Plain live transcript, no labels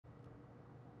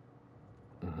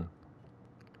Mhm.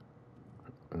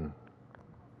 Mhm.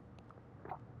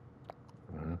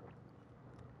 Mhm.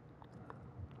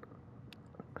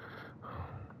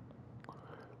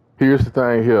 Here's the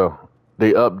thing here.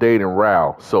 They updating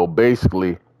Rao. So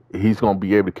basically, he's going to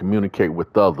be able to communicate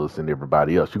with others and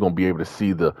everybody else. You're going to be able to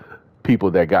see the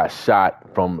people that got shot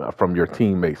from your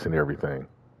teammates and everything.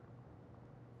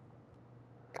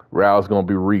 Rao's going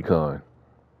to be recon.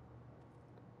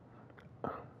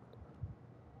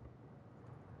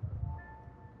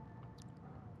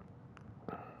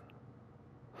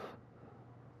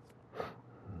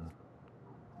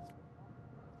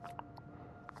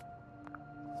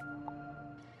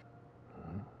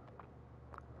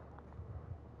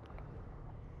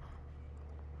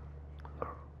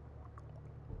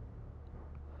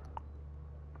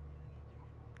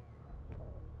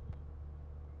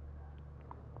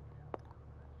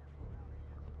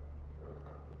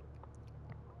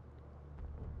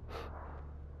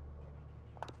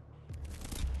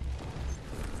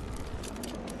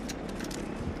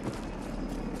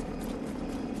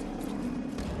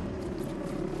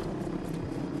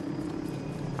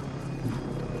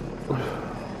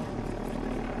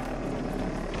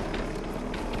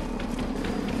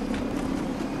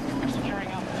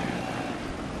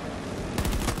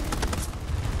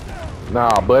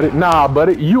 Nah,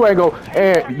 buddy. You ain't go.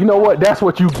 And you know what? That's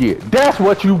what you get. That's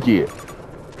what you get.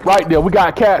 Right there. We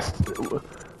got cats.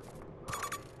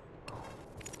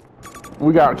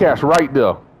 We got cats right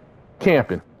there,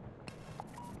 camping.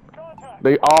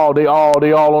 They all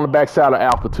on the backside of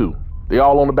Alpha 2. They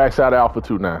all on the backside of Alpha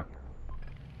 2 now.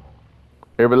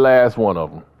 Every last one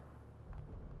of them.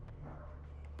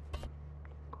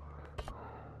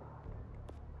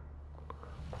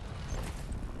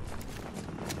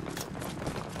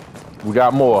 We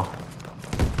got more.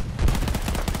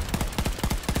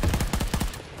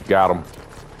 Got them.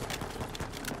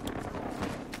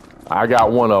 I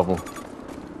got one of them.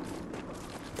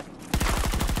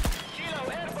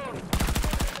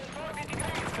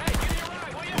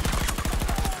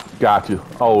 Got you.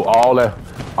 Oh,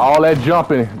 all that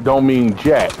jumping don't mean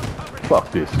jack.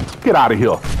 Fuck this. Get out of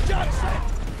here.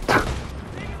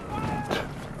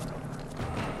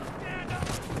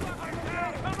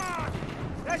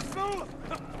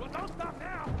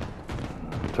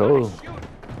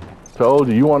 Told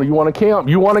you. You want to camp?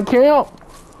 You want to camp?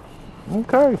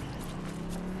 Okay.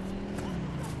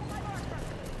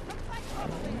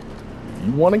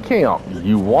 You want to camp?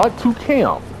 You want to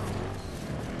camp?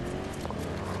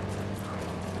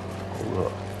 Hold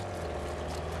up.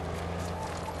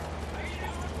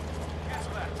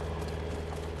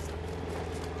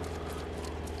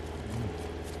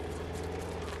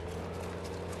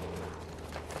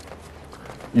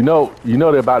 You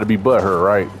know they're about to be butthurt,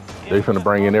 right? They finna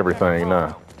bring in everything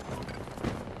now.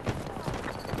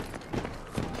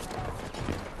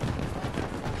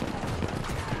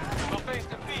 We'll face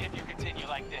defeat if you continue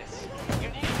like this. You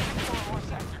need to explore more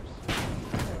sectors.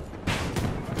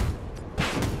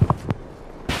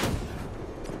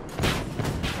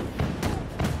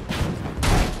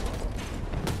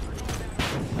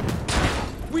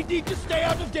 We need to stay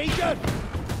out of danger!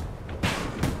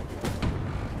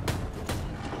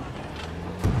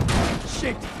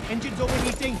 Shit! Engines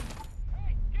overheating!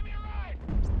 Hey, give me a ride!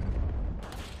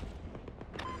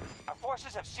 Our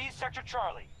forces have seized Sector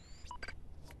Charlie.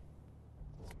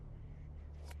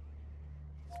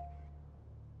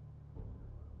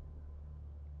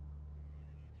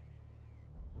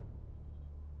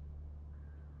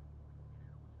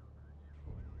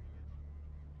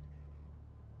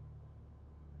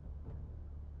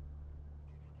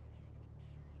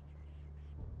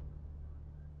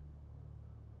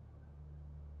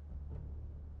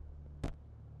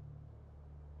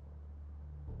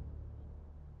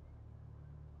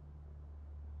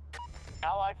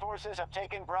 Allied forces have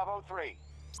taken Bravo 3.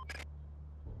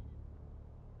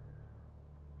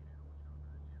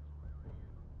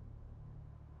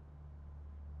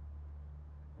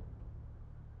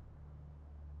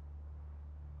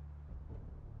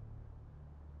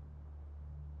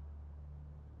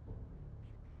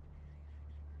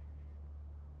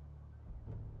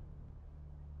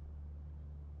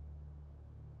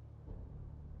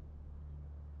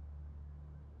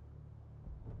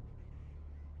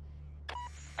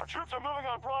 Our troops are moving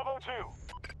on Bravo 2.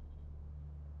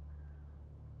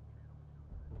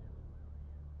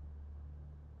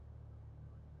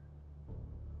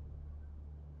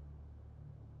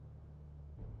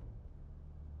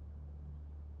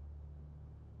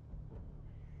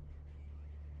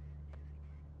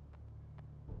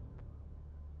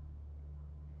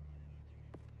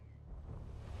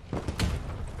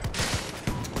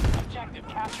 Objective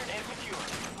captured.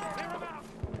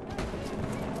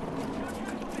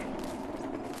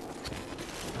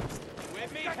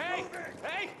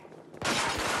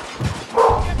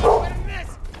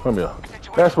 Come here.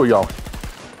 That's where y'all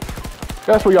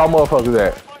motherfuckers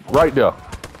at. Right there.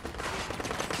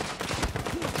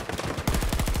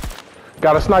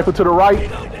 Got a sniper to the right.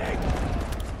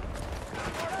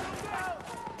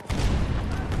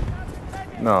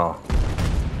 No.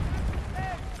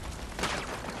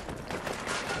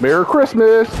 Merry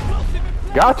Christmas.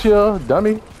 Gotcha,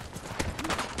 dummy.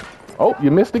 Oh,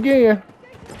 you missed again.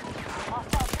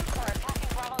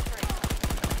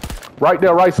 Right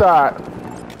there, right side.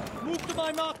 Move to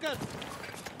my marker.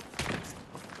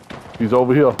 He's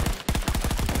over here.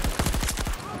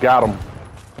 Got him.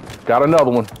 Got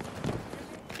another one.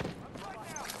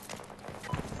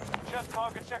 Just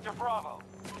target sector Bravo.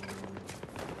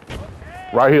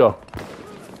 Right here.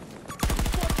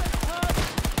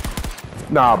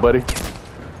 Nah, buddy.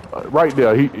 Right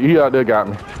there. He out there got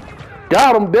me.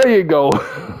 Got him. There you go.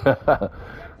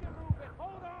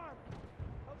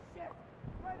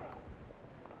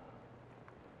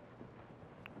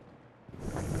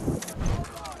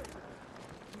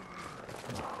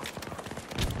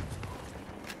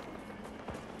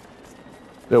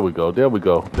 There we go. There we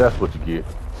go. That's what you get.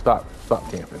 Stop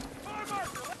camping.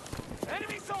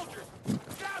 Enemy soldiers!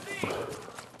 Southeast!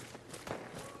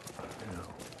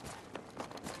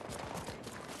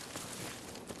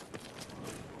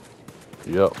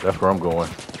 Yep, that's where I'm going.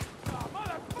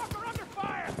 Motherfucker under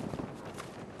fire!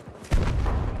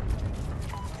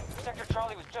 Sector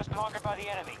Charlie was just conquered by the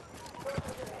enemy.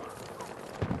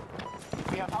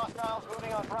 We have hostiles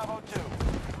moving on Bravo 2.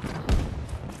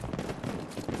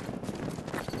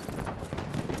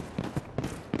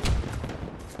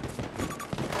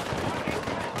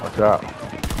 Watch out.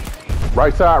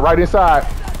 Right side, right inside.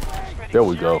 There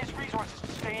we go. Resources to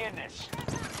stay in this.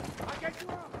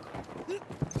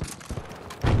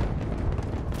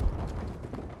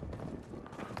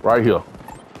 Right here.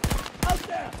 Out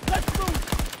there. Let's move.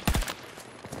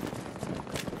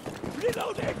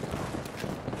 Reloading.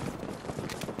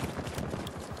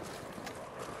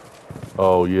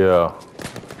 Oh, yeah.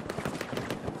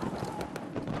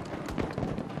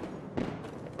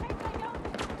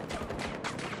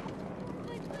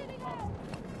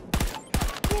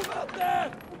 Move out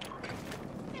there.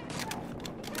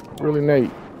 Really,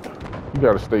 Nate? You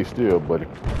gotta stay still, buddy.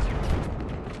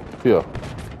 Here.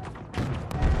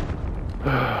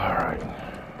 Alright.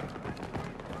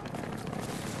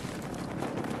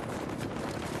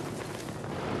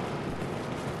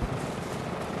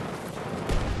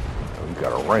 We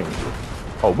got a Ranger.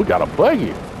 Oh, we got a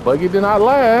buggy. Buggy did not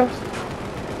last.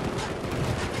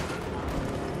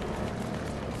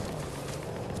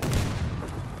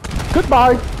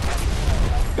 Goodbye.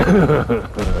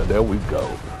 There we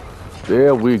go.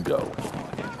 There we go.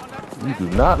 You do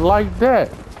not like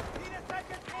that.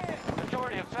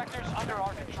 Majority of sectors under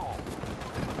our control.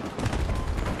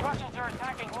 Russians are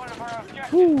attacking one of our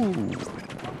objectives. Woo.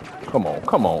 Come on,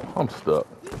 come on. I'm stuck.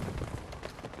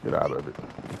 Get out of it.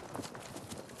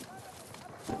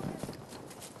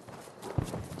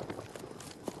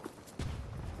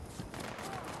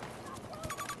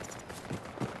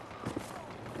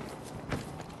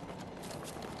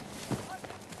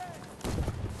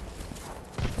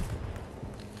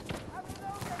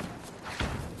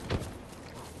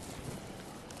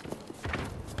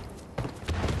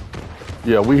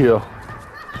 Yeah, we here.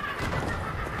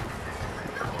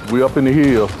 We up in the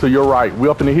hills to your right. We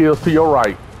up in the hills to your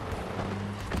right.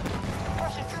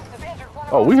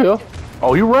 Oh, we here.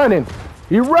 Oh, he running.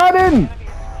 He running.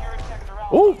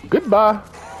 Oh, goodbye.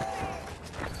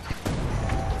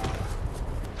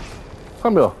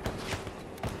 Come here.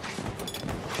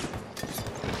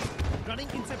 Running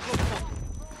into protocol.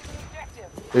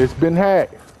 It's been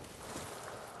hacked.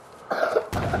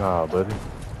 Nah, buddy.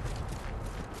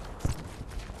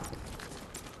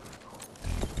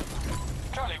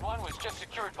 Charlie 1 was just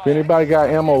secured by If anybody got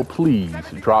ammo, please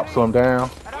drop some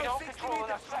down. We don't control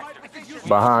enough sectors.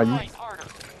 Behind you. Fight harder.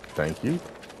 Thank you.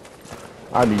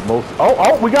 I need most.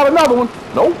 Oh, we got another one.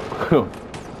 Nope.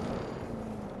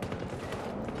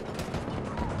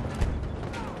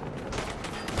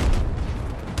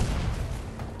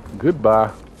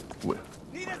 Goodbye.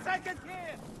 Need a second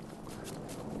here.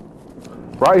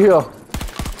 Right here.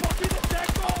 Fucking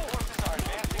attack goal. Forces are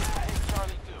advancing to take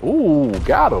Charlie 2. Ooh,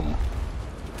 got him.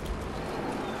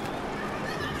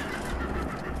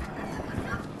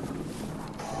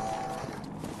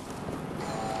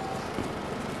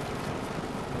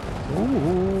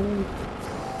 Ooh.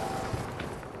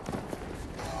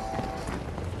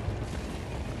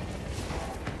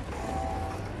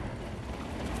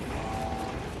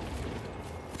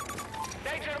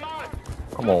 Danger mark.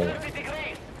 Come on. 50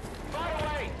 degrees. Far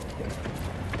away.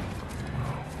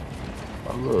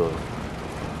 I love.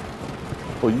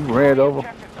 Oh, you ran over?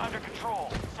 Objectives under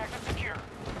control. Sector secure.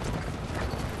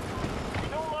 We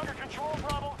no longer control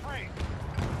Bravo 3.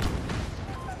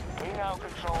 We now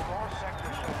control more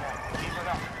sectors than that. Keep it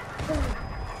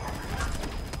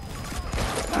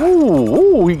up.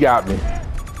 Ooh, he got me.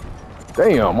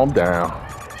 Damn, I'm down.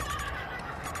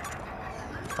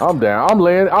 I'm down. I'm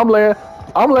laying on the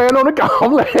I'm laying on the tank.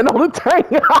 I'm laying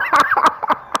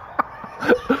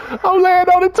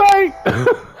on the tank.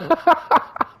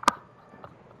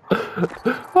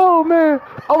 Oh man,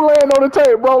 I'm laying on the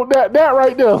tank, bro. That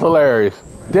right there is hilarious.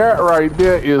 That right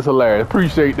there is hilarious.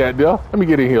 Appreciate that, dear. Let me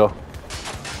get in here.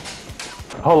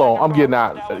 Hold on, I'm getting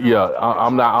out. Yeah,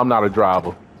 I'm not a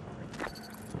driver.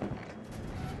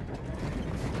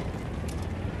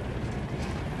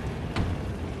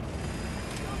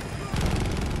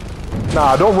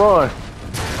 Nah, don't run.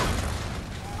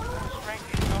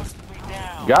 Strength is noticeably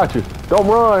down. Got you. Don't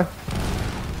run.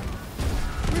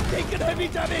 We've taken heavy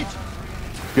damage.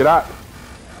 Get out.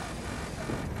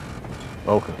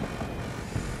 Okay.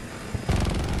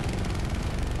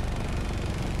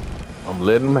 I'm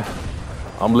letting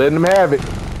them have it.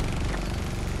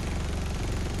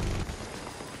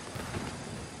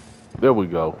 There we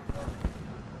go.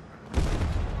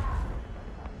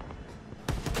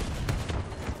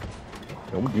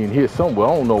 I'm getting hit somewhere.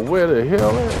 I don't know where the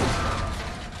hell at.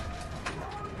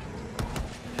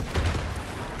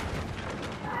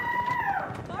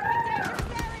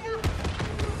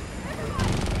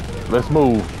 Let's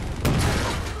move.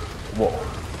 Whoa.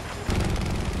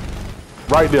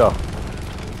 Right there.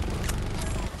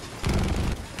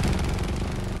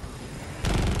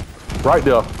 Right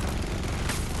there.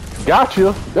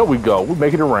 Gotcha. There we go. We're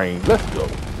making it rain. Let's go.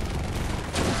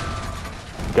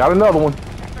 Got another one.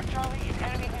 Sector Charlie in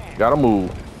enemy hands. Gotta move.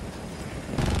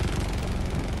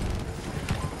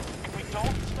 If we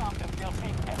don't stop them, they'll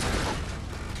take everything.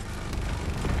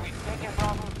 We've taken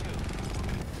Bravo 2.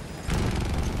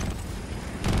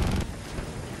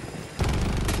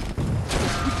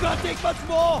 We can't take much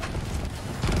more.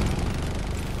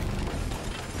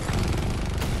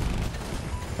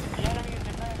 The enemy is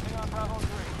advancing on Bravo 3.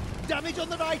 Damage on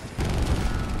the right.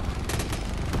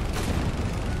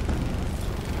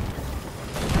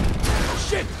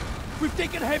 Shit! We've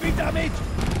taken heavy damage.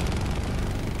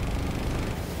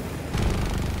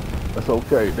 That's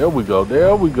okay. There we go.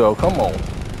 There we go. Come on.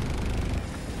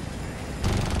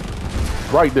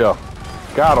 Right there.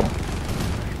 Got him.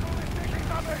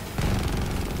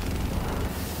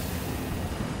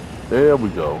 There we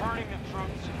go. Burning the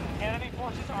troops. Enemy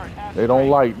forces are at They don't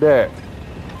like that.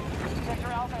 Sector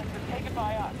Alpha has been taken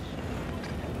by us.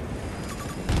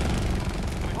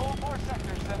 We hold more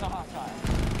sectors than the hostile.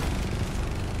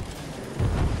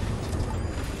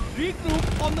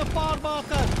 Regroup on the far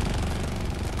marker.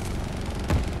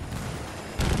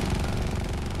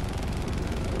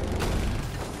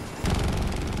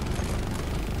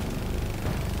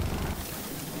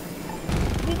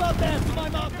 Move out there to my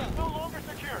marker. No longer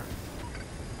secure.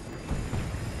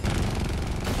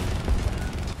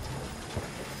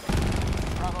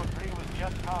 Bravo 3 was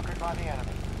just conquered by the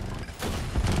enemy.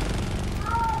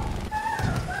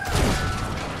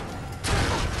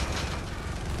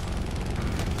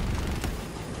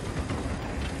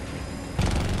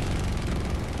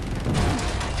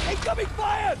 Incoming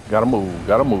fire! Gotta move.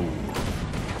 Gotta move.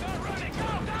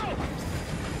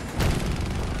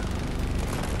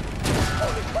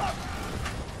 Holy fuck!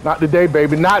 Not today,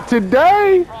 baby. Not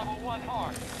today. Bravo 1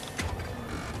 hard.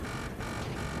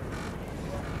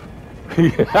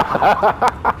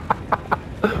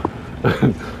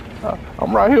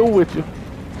 I'm right here with you.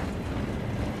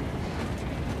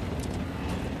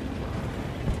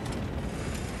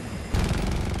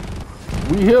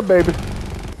 We here, baby.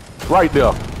 Right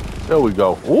there. There we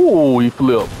go. Ooh, he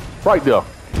flipped. Right there.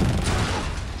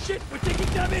 Shit, we're taking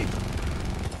damage!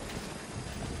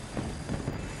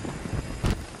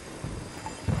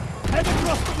 Head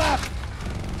across the map!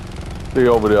 Stay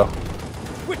over there.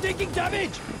 We're taking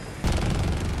damage!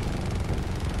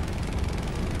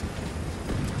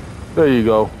 There you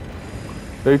go.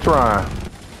 They trying.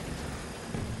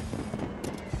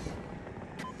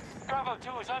 Bravo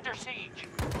 2 is under siege.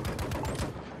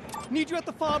 Need you at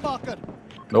the far marker.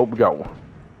 Nope, we got one.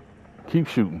 Keep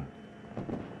shooting.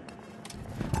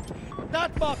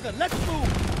 That marker, let's move!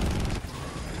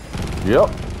 Yep.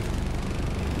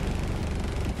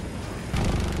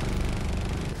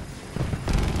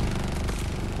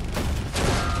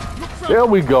 Look front! There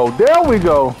we go. There we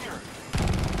go.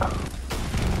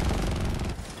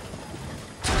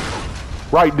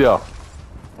 Right there.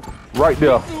 Right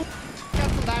there. Regroup.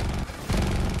 Cancel that.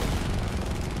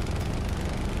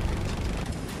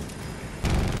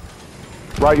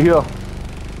 Right here.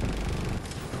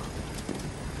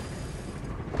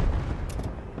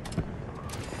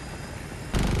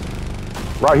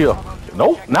 Right here.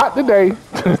 Nope, not today.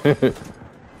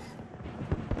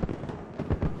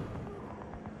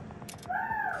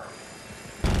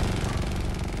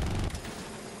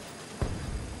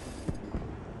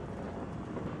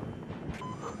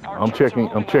 I'm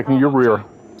checking your rear.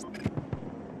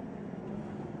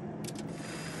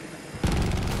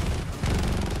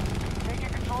 Taking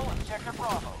control of Sector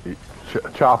Bravo.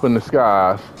 Chop in the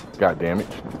skies. God damn it.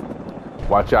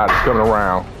 Watch out, it's coming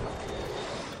around.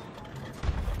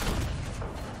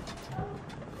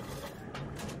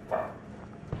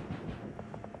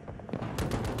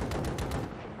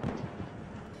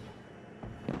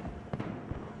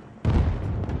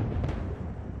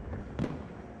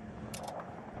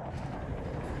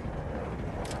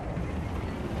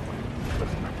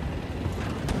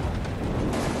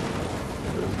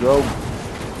 Let's go.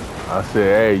 I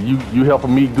said, hey, you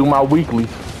helping me do my weeklies.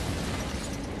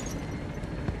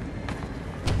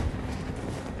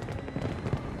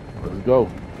 Let's go.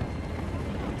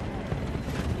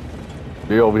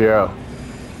 They over here.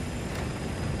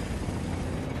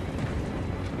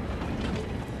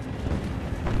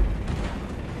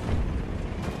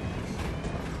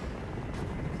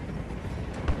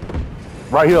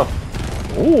 Right here.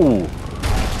 Ooh.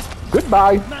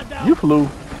 Goodbye. You flew.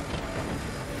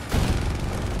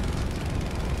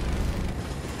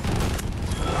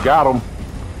 Got him.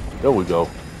 There we go.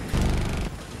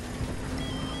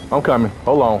 I'm coming.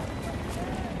 Hold on.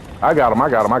 I got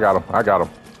him.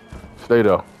 Stay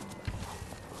there.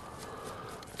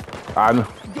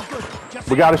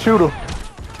 We got a shooter.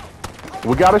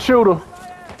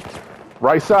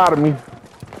 Right side of me.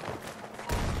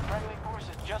 Friendly forces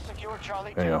just secured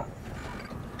Charlie 2. Damn.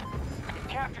 We've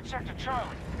captured Sector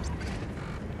Charlie.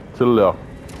 To the left.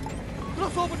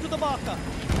 Cross over to the marker.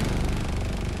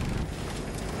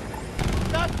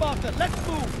 That marker. Let's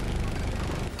move.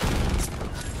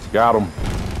 Got him.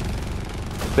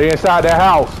 Stay inside that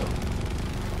house.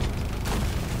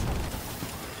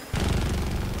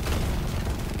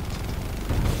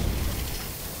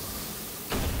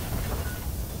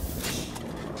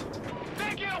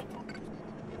 Thank you!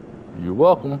 You're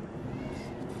welcome.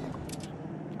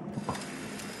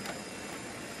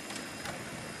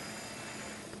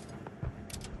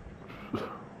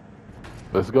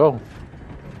 Let's go.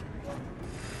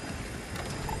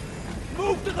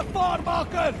 Move to the far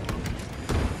marker.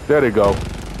 There they go.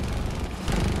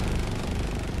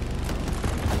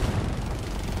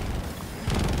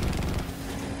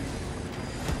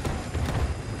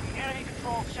 Enemy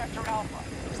controlled Sector Alpha.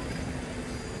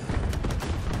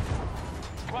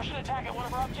 Russian attack at one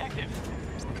of our objectives.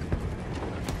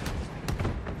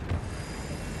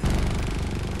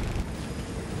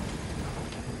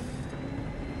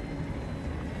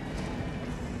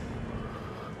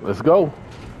 Let's go.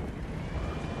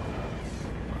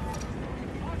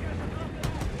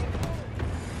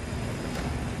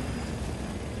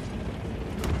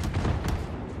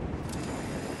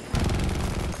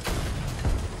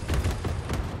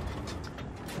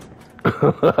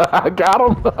 I got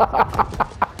him.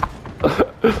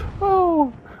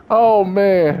 Oh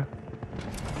man.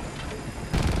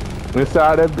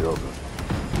 Inside that building.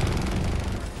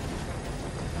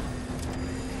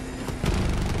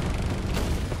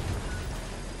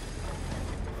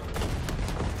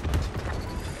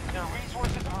 Their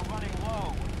resources are running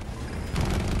low.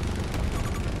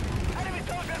 Enemy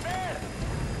soldiers there!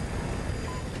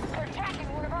 They're attacking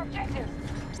one of our objectives.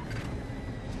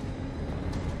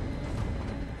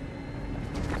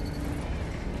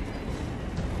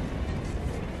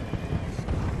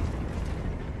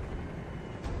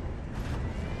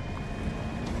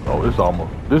 Oh, this is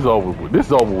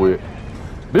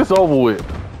over with.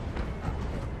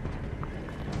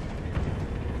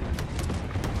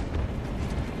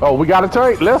 Oh, we got a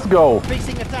tank. Let's go.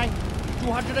 Facing a tank.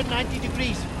 290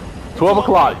 degrees. 12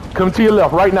 o'clock. Come to your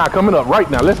left right now. Coming up right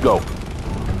now. Let's go.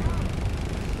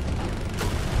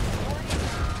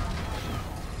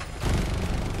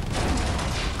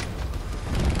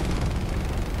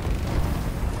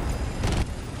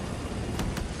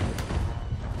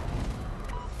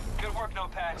 Good work,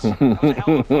 Notepads. That was a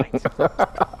hell of a fight.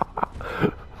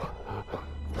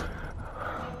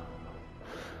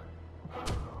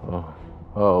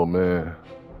 Oh man.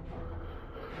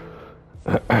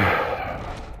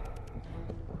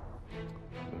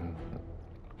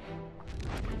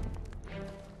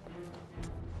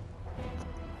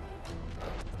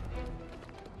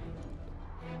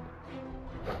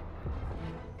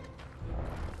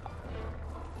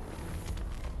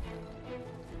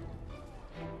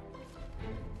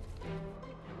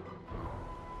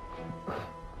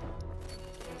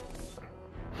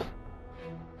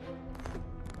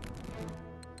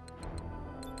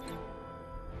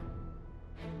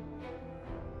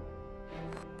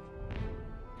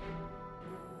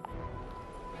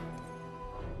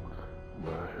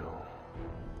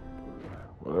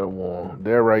 That one,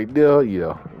 that right there,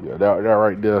 yeah, that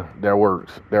right there, that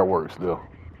works. That works there.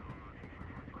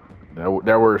 That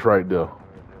works right there.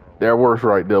 That works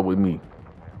right there with me.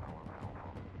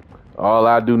 All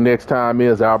I do next time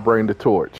is I'll bring the torch.